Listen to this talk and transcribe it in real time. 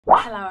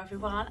Hello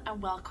everyone and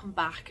welcome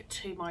back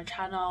to my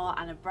channel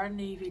and a brand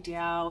new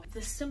video.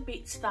 There's some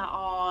bits that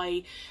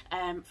I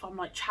from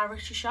like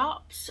charity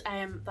shops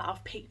that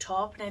I've picked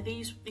up. Now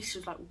this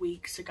was like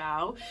weeks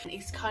ago.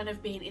 It's kind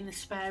of been in the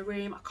spare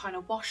room. I kind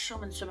of washed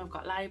some and some have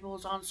got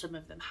labels on, some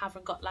of them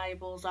haven't got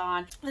labels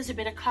on. There's a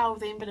bit of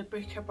clothing, bit of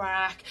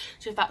bric-a-brac.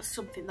 So if that's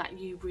something that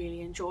you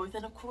really enjoy,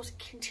 then of course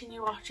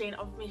continue watching.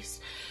 I've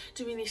missed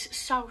doing this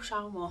so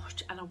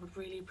much and I would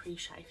really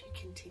appreciate if you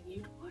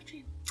continued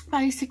watching.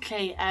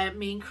 Basically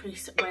me and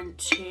Chris went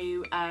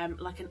to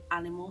like an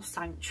animal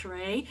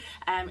sanctuary.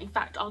 In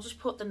fact, I'll just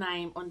put the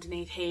name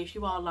underneath here. If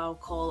you are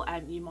local,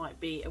 you might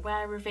be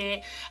aware of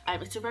it.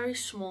 It's a very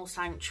small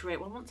sanctuary.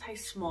 Well, I won't say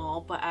small,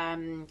 but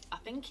I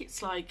think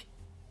it's like,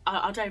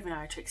 I don't even know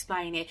how to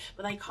explain it,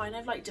 but they kind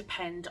of like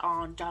depend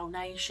on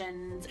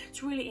donations.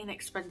 It's really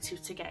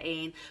inexpensive to get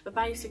in, but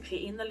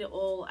basically in the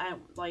little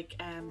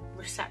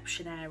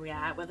reception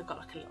area where they've got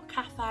like a little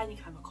cafe and you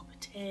can have a cup of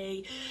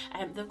tea,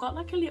 they've got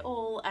like a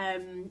little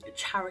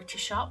charity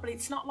shop, but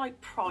it's not like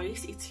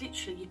price, it's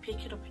literally you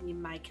pick it up and you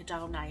make a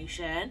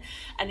donation,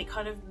 and it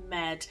kind of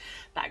made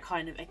that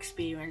kind of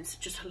experience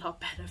just a lot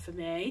better for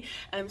me.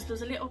 So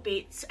there's a little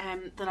bit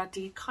that I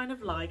did kind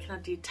of like and I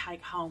did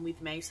take home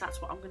with me, so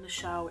that's what I'm going to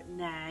show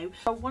now.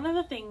 So one of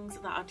the things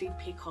that I did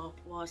pick up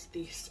was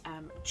this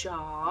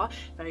jar,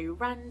 very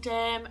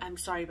random. I'm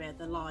sorry about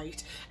the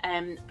light,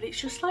 but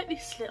it's just like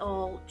this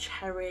little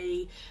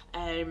cherry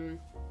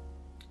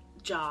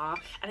jar,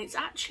 and it's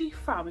actually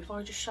from, if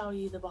I just show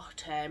you the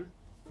bottom,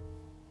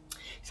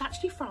 it's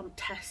actually from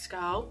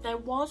Tesco. There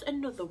was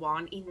another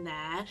one in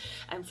there,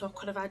 so I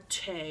could have had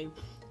two.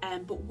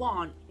 But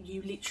one,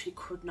 you literally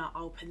could not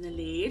open the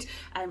lid,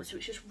 so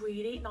it's just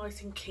really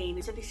nice and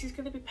clean. So this is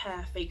going to be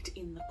perfect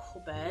in the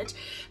cupboard.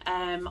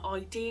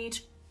 I did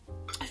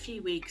a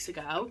few weeks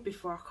ago,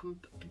 before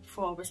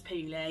I was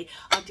poorly,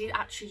 I did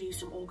actually do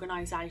some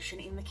organisation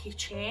in the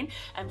kitchen.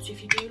 So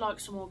if you do like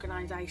some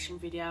organisation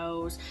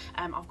videos,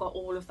 I've got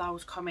all of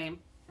those coming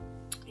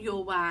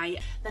your way.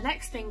 The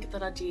next thing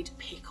that I did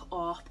pick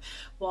up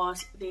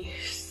was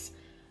this,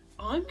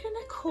 I'm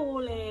gonna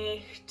call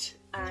it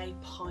a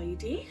pie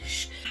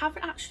dish. I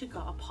haven't actually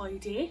got a pie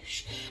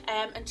dish,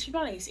 and to be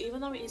honest,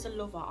 even though it is a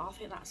lover, I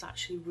think that's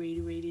actually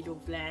really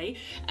lovely.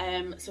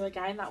 So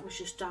again, that was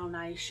just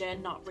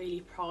donation, not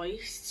really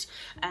priced,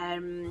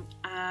 and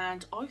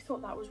I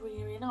thought that was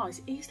really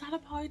nice. Is that a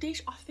pie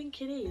dish? I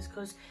think it is,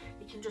 because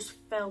you can just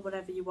fill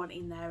whatever you want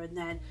in there and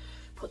then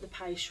put the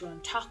pastry on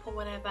top or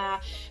whatever.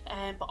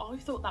 But I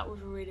thought that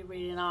was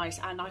really nice,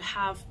 and I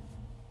have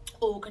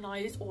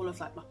organised all of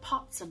like my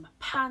pots and my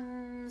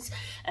pans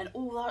and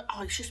all that.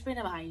 Oh, it's just been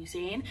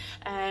amazing.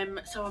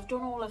 So I've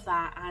done all of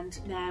that,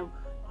 and now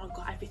I've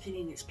got everything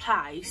in its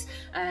place.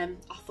 I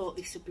thought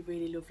this would be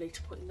really lovely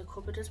to put in the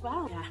cupboard as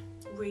well. Yeah,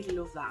 really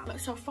love that.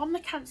 So from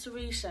the cancer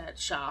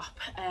research shop,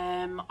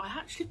 I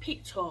actually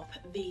picked up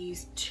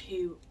these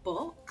two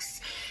books.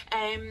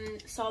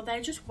 So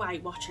they're just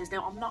Weight Watchers.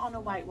 Now I'm not on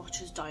a Weight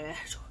Watchers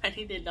diet or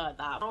anything like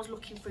that. I was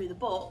looking through the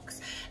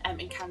books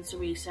in cancer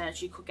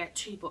research. You could get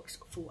 2 books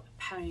for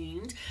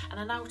 £1, and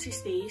I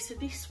noticed these. So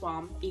this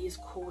one is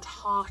called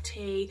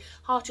Hearty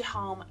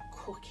Home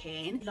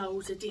Cooking.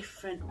 Loads of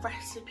different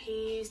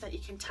recipes that you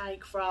can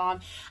take from,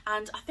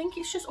 and I think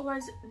it's just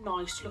always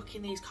nice to look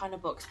in these kind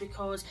of books,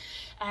 because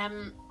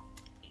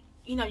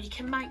you know, you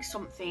can make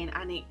something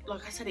and it,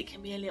 like I said, it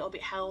can be a little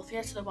bit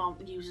healthier, so they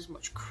won't use as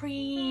much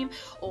cream,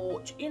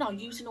 or you know,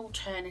 using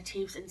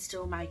alternatives and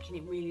still making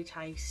it really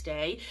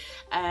tasty.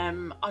 I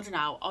don't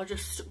know, I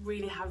just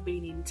really have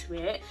been into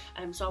it,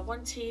 so I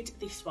wanted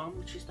this one,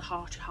 which is the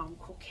Hearty Home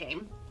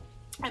Cooking.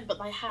 But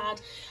they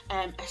had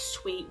a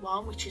sweet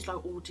one, which is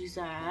like all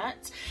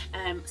dessert.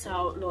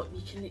 So look,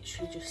 you can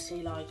literally just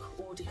see like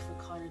all different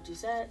kind of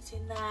desserts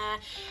in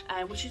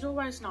there, which is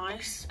always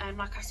nice.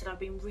 Like I said, I've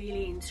been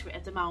really into it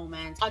at the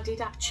moment. I did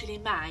actually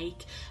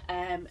make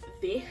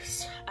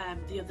this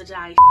the other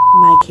day.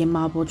 Making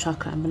marbled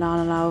chocolate and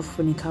banana loaf,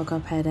 running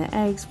cocoa powder,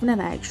 eggs,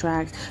 vanilla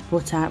extract,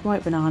 butter,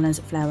 ripe bananas,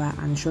 flour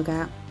and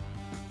sugar.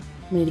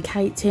 We need a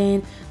cake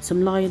tin,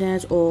 some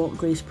liners or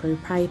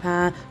greaseproof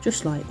paper,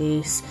 just like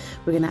this.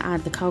 We're going to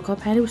add the cocoa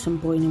powder with some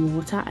boiling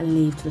water and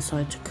leave to the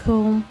side to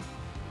cool.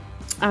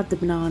 Add the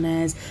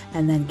bananas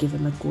and then give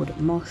them a good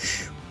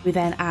mush. We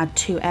then add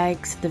 2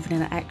 eggs, the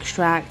vanilla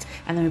extract,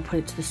 and then we put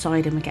it to the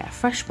side and we get a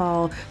fresh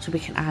bowl so we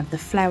can add the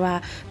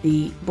flour,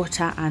 the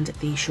butter and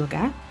the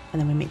sugar. And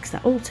then we mix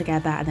that all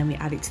together and then we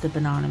add it to the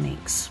banana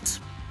mix.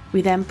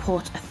 We then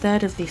put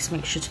 1/3 of this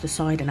mixture to the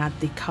side and add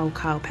the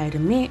cocoa powder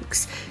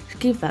mix,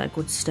 give that a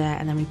good stir,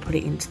 and then we put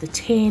it into the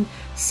tin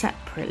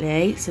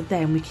separately, so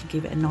then we can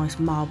give it a nice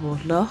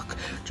marbled look,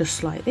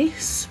 just like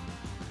this.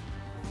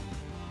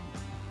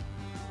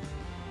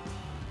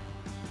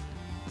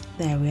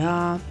 There we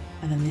are,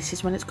 and then this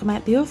is when it's come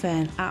out the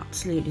oven.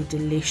 Absolutely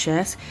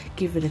delicious.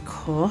 Give it a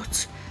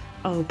cut,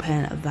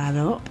 open that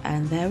up,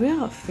 and there we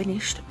are,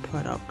 finished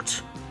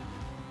product.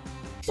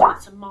 So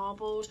it's a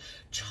marbled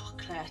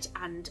chocolate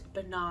and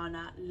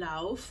banana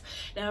loaf.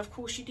 Now of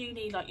course you do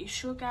need like your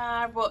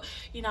sugar, but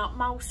you know,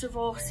 most of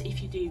us,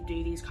 if you do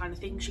these kind of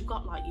things, you've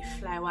got like your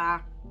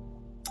flour,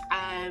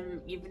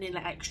 your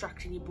vanilla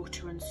extract and your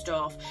butter and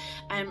stuff,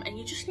 and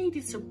you just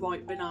needed some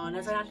ripe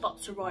bananas. I had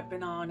lots of ripe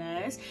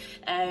bananas,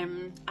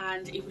 and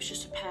it was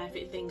just a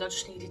perfect thing. I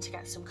just needed to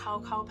get some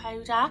cocoa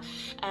powder,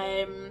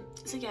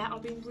 so yeah,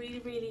 I've been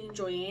really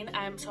enjoying.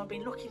 So I've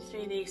been looking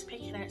through this,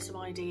 picking out some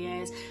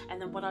ideas,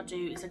 and then what I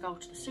do is I go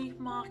to the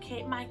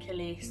supermarket, make a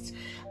list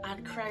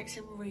and create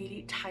some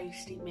really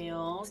tasty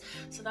meals.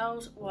 So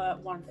those were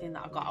one thing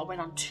that I got. I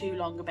went on too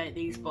long about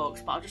these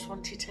books, but I just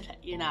wanted to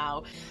let you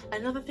know.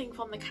 Another thing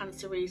from the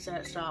Cancer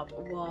Research Lab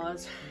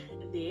was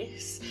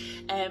this.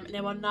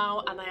 Now I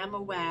know and I am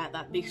aware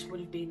that this would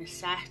have been a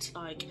set,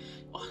 like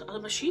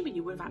I'm assuming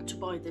you would have had to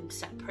buy them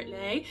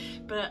separately,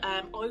 but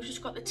I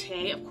just got the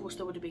tea. Of course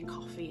there would have been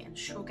coffee and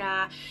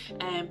sugar,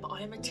 but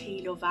I am a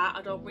tea lover.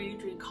 I don't really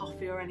drink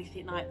coffee or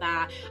anything like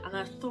that, and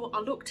I thought, I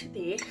looked at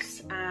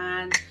this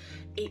and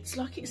it's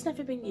like it's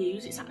never been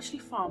used. It's actually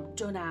from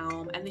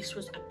Dunelm and this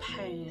was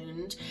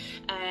 £1.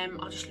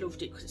 I just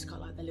loved it because it's got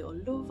like the little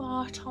love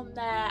art on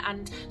there,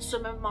 and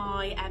some of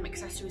my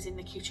accessories in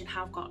the kitchen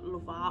have got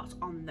love art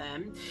on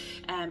them,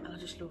 and I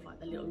just love like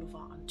the little love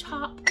art on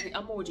top.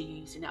 I'm already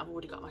using it. I've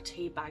already got my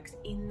tea bags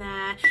in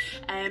there,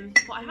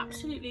 but I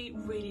absolutely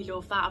really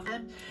love that.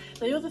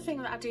 The other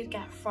thing that I did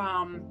get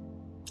from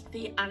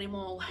the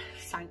Animal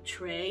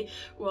Sanctuary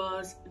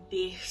was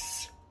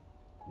this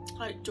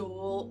like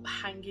doll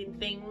hanging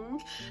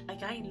thing.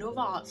 Again, love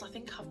arts. I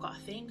think I've got a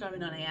theme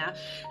going on here,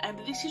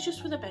 but this is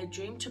just for the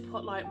bedroom to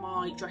put like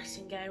my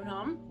dressing gown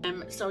on,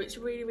 so it's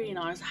really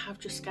nice. I have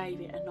just gave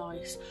it a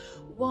nice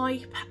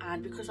wipe,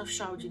 and because I've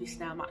showed you this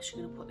now, I'm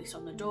actually going to put this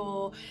on the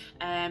door,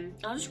 and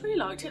I just really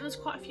liked it. There's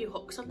quite a few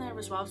hooks on there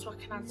as well, so I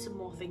can add some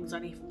more things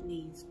on if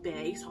needs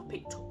be, so I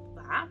picked up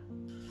that.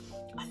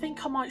 I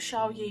think I might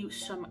show you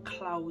some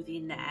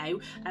clothing now,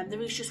 and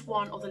there is just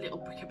one other little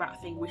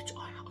bric-a-brac thing which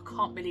I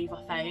can't believe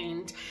I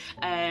found,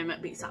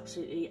 but it's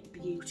absolutely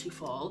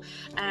beautiful.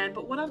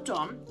 But what I've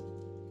done,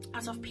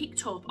 as I've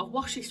picked up, I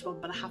washed this one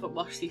but I haven't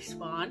washed this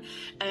one,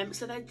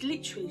 so they're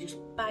literally just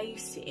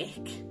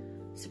basic.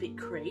 It's a bit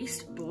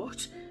creased,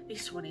 but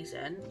this one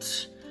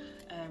isn't,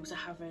 because I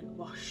haven't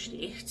washed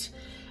it.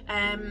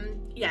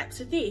 Yeah,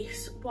 so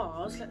this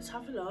was, let's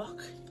have a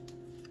look,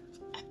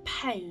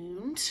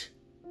 £1.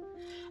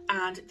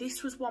 And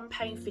this was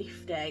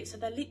 £1.50, so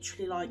they're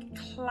literally like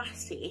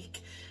classic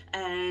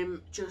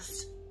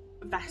just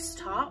vest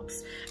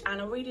tops,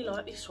 and I really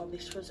like this one.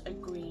 This was a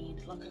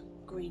green, like a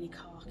greeny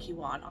khaki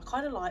one. I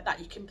kind of like that.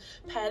 You can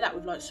pair that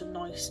with like some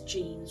nice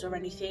jeans or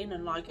anything,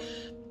 and like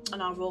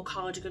an overall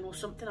cardigan or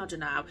something, I don't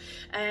know,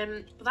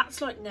 but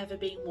that's like never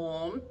been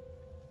worn.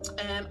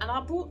 And I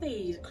bought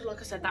these because, like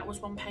I said, that was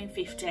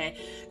 £1.50,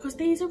 because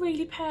these are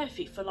really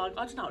perfect for like,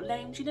 I don't know,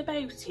 lounging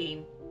about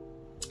in,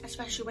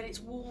 especially when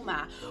it's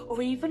warmer,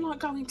 or even like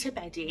going to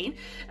bed in.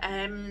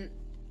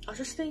 I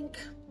just think,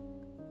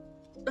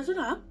 I don't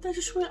know, I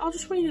just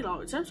really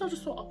liked them, so I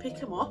just thought I'd pick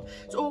them up.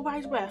 It's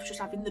always worth just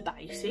having the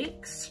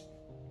basics.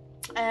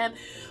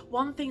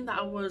 One thing that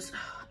I was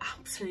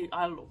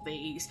I love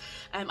these.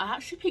 I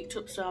actually picked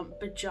up some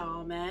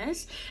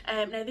pyjamas.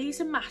 Now these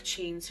are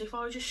matching, so if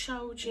I just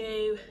showed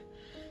you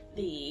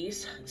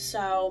these,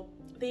 so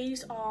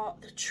these are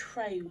the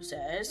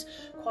trousers,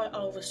 quite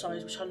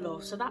oversized, which I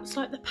love. So that's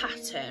like the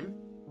pattern,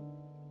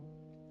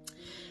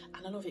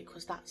 and I love it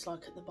because that's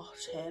like at the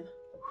bottom.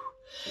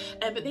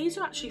 But these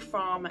are actually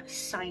from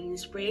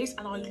Sainsbury's,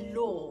 and I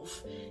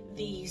love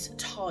these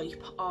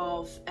type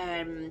of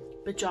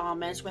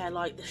pyjamas where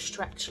like the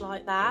stretch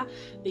like that.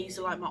 These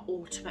are like my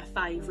ultimate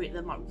favourite.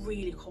 They're like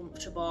really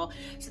comfortable.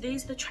 So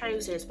these are the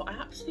trousers, but I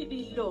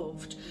absolutely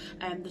loved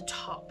the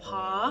top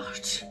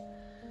part.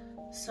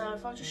 So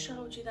if I just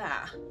showed you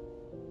that,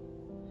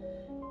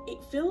 it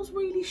feels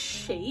really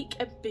chic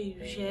and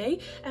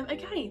bougie.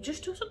 Again,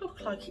 just doesn't look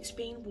like it's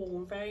been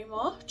worn very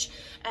much.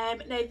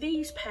 Now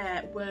these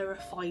pair were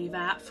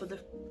 £5 for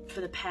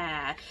the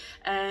pair.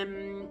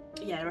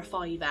 Yeah,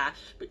 £5.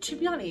 But to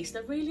be honest,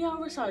 they really are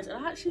oversized,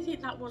 and I actually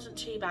think that wasn't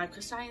too bad,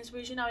 because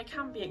Sainsbury's, you know, it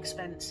can be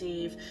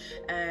expensive,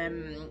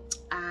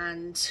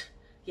 and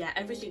yeah,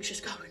 everything's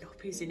just going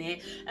up, isn't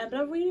it? But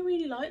I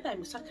really like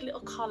them. It's like a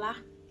little collar,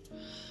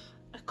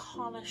 a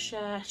collar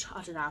shirt,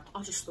 I don't know,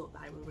 I just thought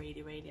they were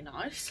really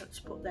nice. Let's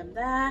put them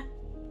there.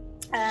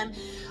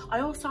 I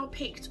also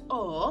picked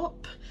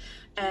up,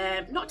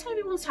 not to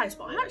everyone's taste,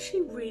 but I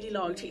actually really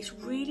liked it. It's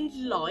really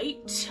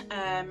light,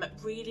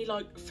 really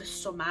light for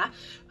summer.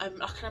 I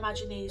can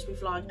imagine these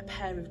with like a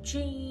pair of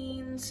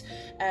jeans,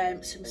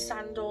 some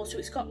sandals, so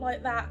it's got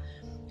like that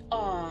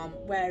arm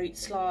where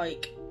it's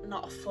like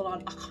not a full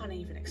on, I can't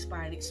even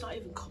explain, it's not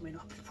even coming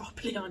up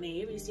properly on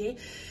here, is it?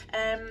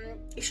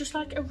 It's just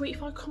like a,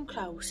 if I come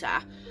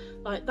closer,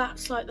 like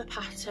that's like the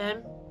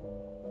pattern,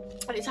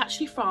 and it's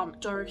actually from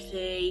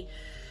Dorothy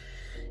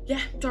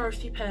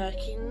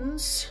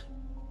Perkins.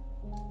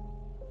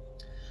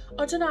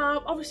 I don't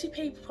know, obviously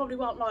people probably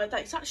won't like that.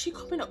 It's actually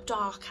coming up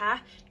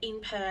darker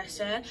in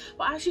person,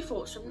 but I actually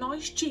thought some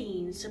nice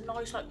jeans, some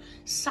nice like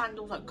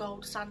sandals, like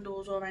gold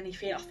sandals or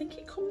anything. I think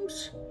it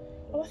comes,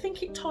 oh, I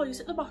think it ties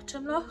at the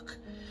bottom, look.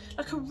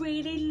 Like a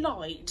really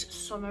light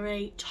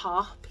summery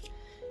top,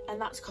 and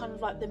that's kind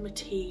of like the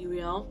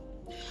material.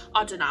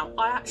 I don't know,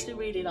 I actually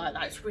really like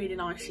that. It's really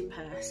nice in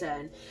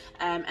person.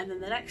 And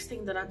then the next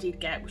thing that I did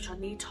get, which I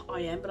need to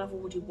iron, but I've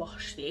already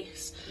washed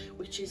this,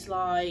 which is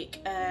like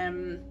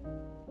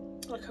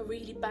a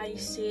really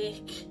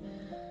basic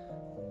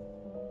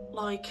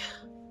like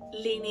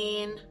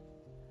linen.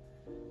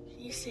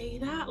 You see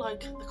that,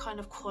 like the kind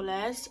of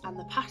colours and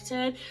the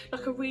pattern,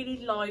 like a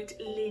really light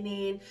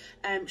linen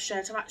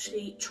shirt. I've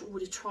actually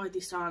already tried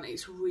this on.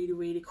 It's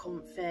really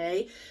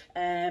comfy,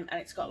 and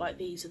it's got like,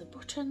 these are the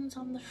buttons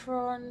on the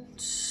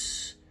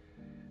front,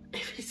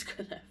 if it's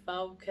gonna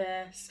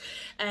focus.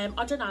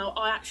 I don't know,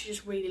 I actually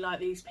just really like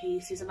these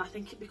pieces, and I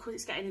think because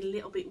it's getting a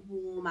little bit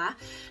warmer,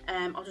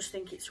 I just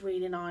think it's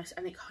really nice,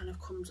 and it kind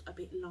of comes a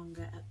bit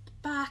longer at the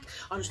back.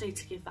 I just need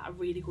to give that a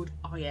really good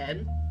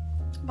iron,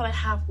 but I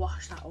have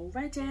washed that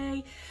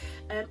already.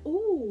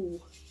 Oh,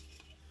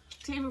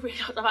 didn't even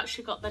realise I've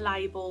actually got the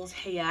labels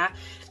here.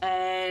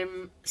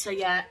 So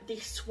yeah,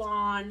 this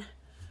one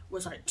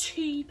was like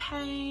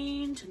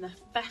 £2 and the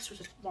vest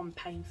was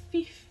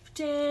 £1.50.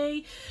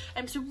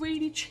 So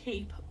really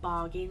cheap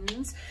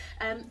bargains.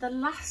 The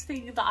last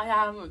thing that I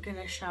am going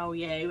to show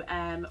you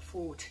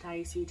for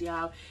today's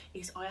video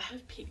is I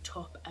have picked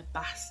up a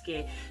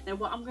basket. Now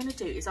what I'm going to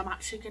do is I'm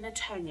actually going to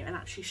turn you and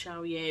actually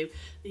show you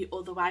the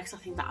other way, because I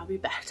think that'll be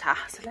better.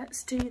 So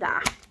let's do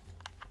that.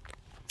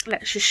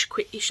 Let's just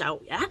quickly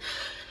show you.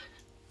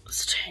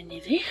 Let's turn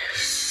you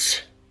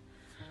this.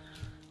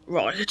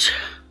 Right.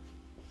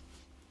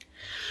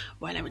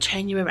 Well, let me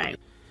turn you around.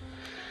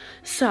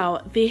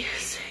 So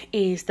this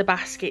is the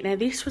basket. Now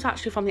this was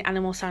actually from the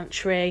animal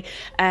sanctuary,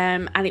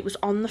 and it was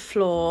on the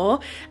floor,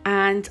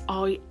 and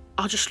I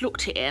just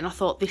looked at it and I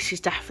thought, this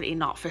is definitely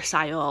not for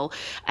sale.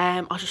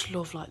 I just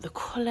love like the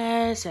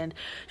colours and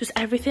just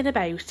everything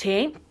about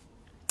it.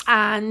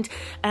 And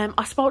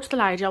I spoke to the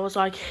lady. I was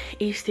like,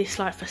 is this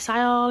like for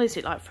sale? Is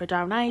it like for a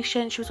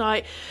donation? She was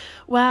like,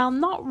 well,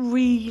 not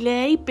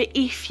really, but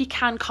if you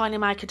can kind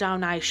of make a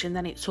donation,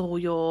 then it's all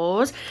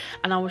yours.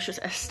 And I was just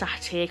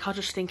ecstatic. I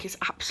just think it's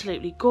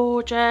absolutely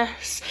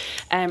gorgeous.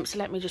 So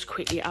let me just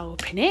quickly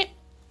open it.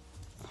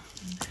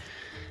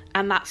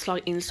 And that's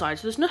like inside,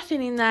 so there's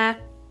nothing in there.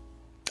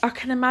 I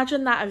can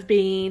imagine that have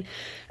been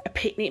a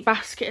picnic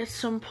basket at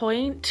some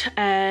point.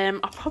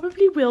 I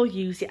probably will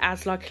use it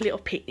as like a little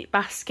picnic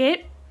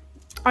basket.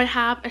 I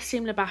have a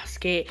similar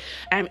basket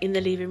in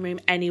the living room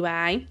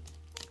anyway.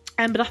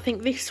 But I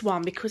think this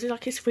one, because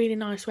it's really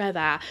nice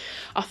weather,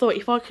 I thought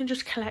if I can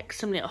just collect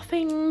some little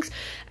things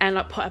and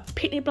like put a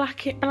picnic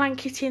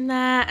blanket in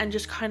there and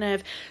just kind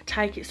of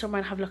take it somewhere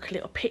and have like a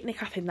little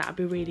picnic, I think that would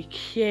be really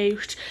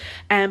cute.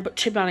 But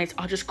to be honest,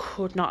 I just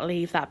could not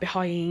leave that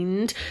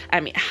behind.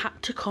 It had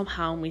to come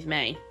home with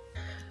me.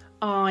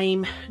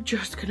 I'm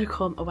just gonna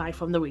come away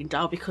from the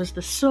window because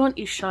the sun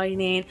is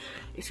shining.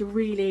 It's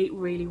really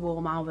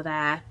warm over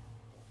there,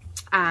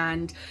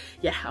 and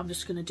yeah, I'm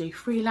just gonna do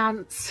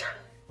freelance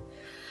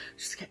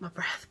just to get my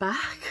breath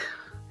back.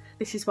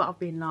 This is what I've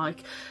been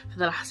like for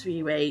the last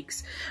few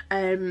weeks.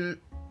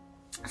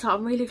 So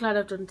I'm really glad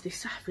I've done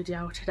this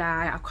video today.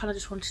 I kind of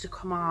just wanted to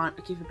come on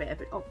and give a bit of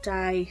an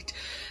update,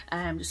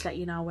 just let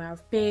you know where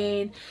I've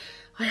been.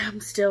 I am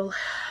still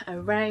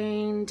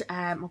around.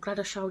 I'm glad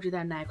I showed you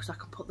there now, because I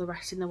can put the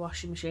rest in the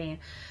washing machine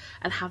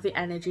and have the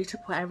energy to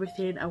put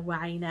everything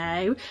away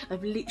now.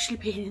 I've literally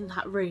been in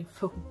that room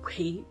for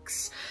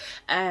weeks,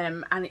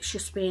 and it's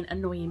just been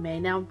annoying me.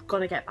 Now I'm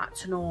gonna get back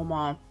to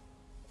normal.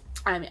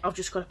 I've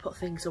just got to put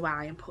things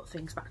away and put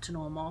things back to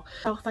normal.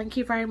 So thank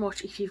you very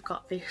much if you've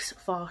got this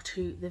far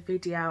to the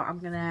video. I'm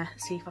gonna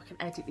see if I can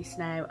edit this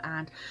now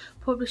and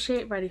publish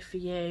it ready for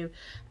you,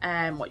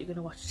 what you're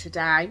gonna watch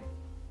today.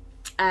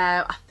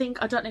 I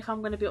don't know if I'm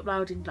going to be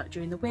uploading like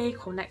during the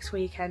week or next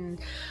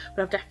weekend,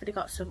 but I've definitely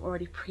got some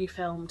already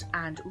pre-filmed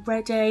and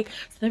ready,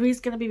 so there is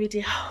going to be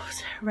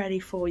videos ready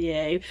for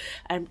you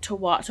to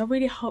watch. I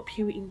really hope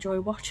you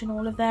enjoy watching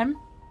all of them.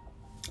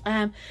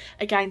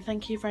 Again,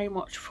 thank you very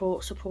much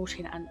for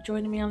supporting and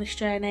joining me on this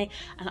journey,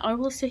 and I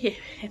will see you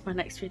in my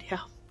next video.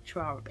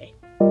 Sure, I'll be.